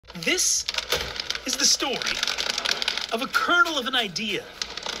This is the story of a kernel of an idea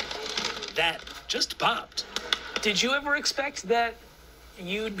that just popped. Did you ever expect that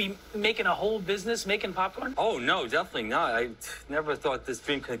you'd be making a whole business making popcorn? Oh, no, definitely not. I never thought this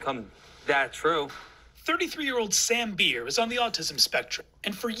dream could come that true. 33-year-old Sam Bier is on the autism spectrum,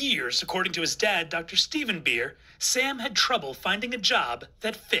 and for years, according to his dad, Dr. Stephen Bier, Sam had trouble finding a job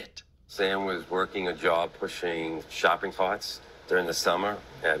that fit. Sam was working a job pushing shopping carts during the summer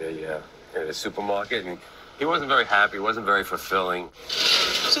at a supermarket, and he wasn't very happy, wasn't very fulfilling.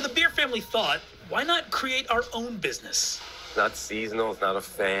 So the Bier family thought, why not create our own business? It's not seasonal, it's not a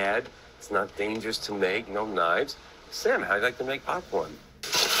fad, it's not dangerous to make, no knives. Sam, how'd you like to make popcorn?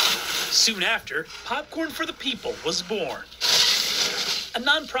 Soon after, Popcorn for the People was born. A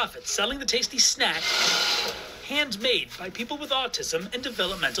nonprofit selling the tasty snack, handmade by people with autism and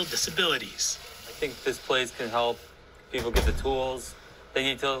developmental disabilities. I think this place can help people get the tools they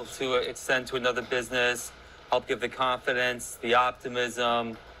need to extend to another business, help give the confidence, the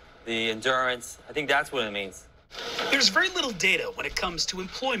optimism, the endurance. I think that's what it means. There's very little data when it comes to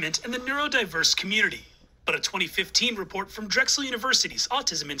employment in the neurodiverse community. But a 2015 report from Drexel University's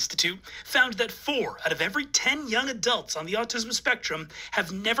Autism Institute found that 4 out of every 10 young adults on the autism spectrum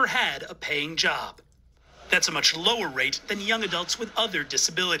have never had a paying job. That's a much lower rate than young adults with other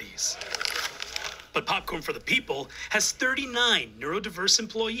disabilities. But Popcorn for the People has 39 neurodiverse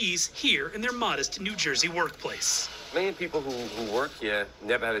employees here in their modest New Jersey workplace. Many people who work here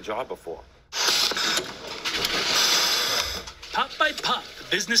never had a job before. Pop by pop, the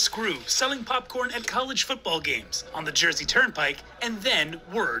business grew, selling popcorn at college football games on the Jersey Turnpike, and then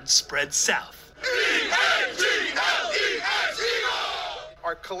word spread south.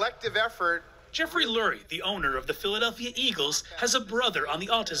 Our collective effort. Jeffrey Lurie, the owner of the Philadelphia Eagles, has a brother on the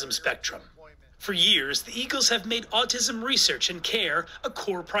autism spectrum. For years, the Eagles have made autism research and care a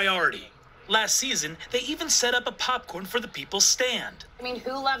core priority. Last season, they even set up a Popcorn for the People stand. I mean,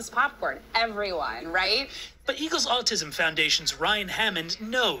 who loves popcorn? Everyone, right? But Eagles Autism Foundation's Ryan Hammond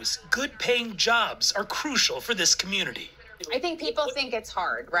knows good paying jobs are crucial for this community. I think people think it's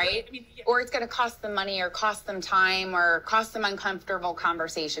hard, right? Or it's going to cost them money or cost them time or cost them uncomfortable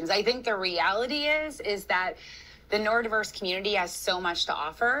conversations. I think the reality is that the neurodiverse community has so much to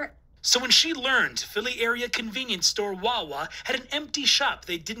offer. So when she learned Philly area convenience store Wawa had an empty shop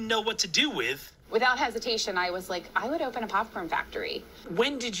they didn't know what to do with, without hesitation, I was like, I would open a popcorn factory.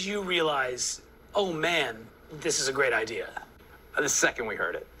 When did you realize, oh man, this is a great idea? The second we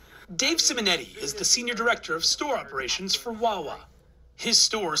heard it. Dave Simonetti is the senior director of store operations for Wawa. His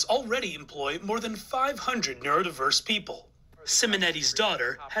stores already employ more than 500 neurodiverse people. Simonetti's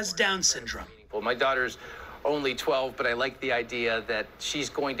daughter has Down syndrome. Well, my daughter's only 12, but I like the idea that she's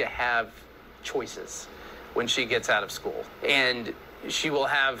going to have choices when she gets out of school. And she will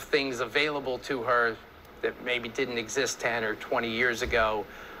have things available to her that maybe didn't exist 10 or 20 years ago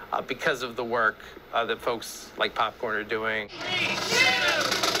because of the work that folks like Popcorn are doing.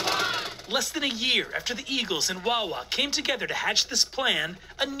 Less than a year after the Eagles and Wawa came together to hatch this plan,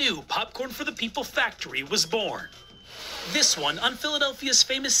 a new Popcorn for the People factory was born. This one, on Philadelphia's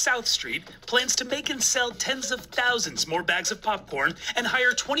famous South Street, plans to make and sell tens of thousands more bags of popcorn and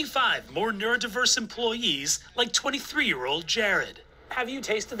hire 25 more neurodiverse employees like 23-year-old Jared. Have you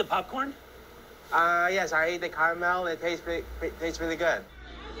tasted the popcorn? Yes, I ate the caramel. It tastes really good.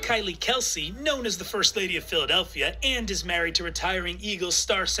 Kylie Kelsey, known as the First Lady of Philadelphia and is married to retiring Eagles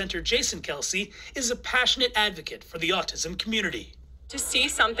star center Jason Kelsey, is a passionate advocate for the autism community. To see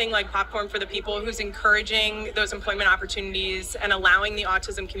something like Popcorn for the People, who's encouraging those employment opportunities and allowing the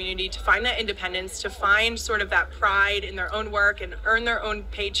autism community to find that independence, to find sort of that pride in their own work and earn their own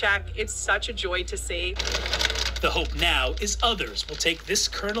paycheck, it's such a joy to see. The hope now is others will take this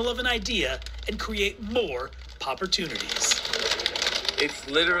kernel of an idea and create more popportunities. It's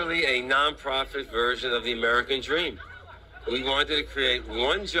literally a nonprofit version of the American dream. We wanted to create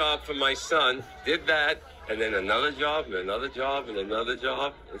one job for my son, did that, and then another job, and another job, and another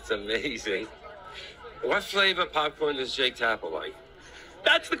job. It's amazing. What flavor popcorn does Jake Tapper like?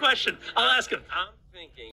 That's the question. I'll ask him. I'm thinking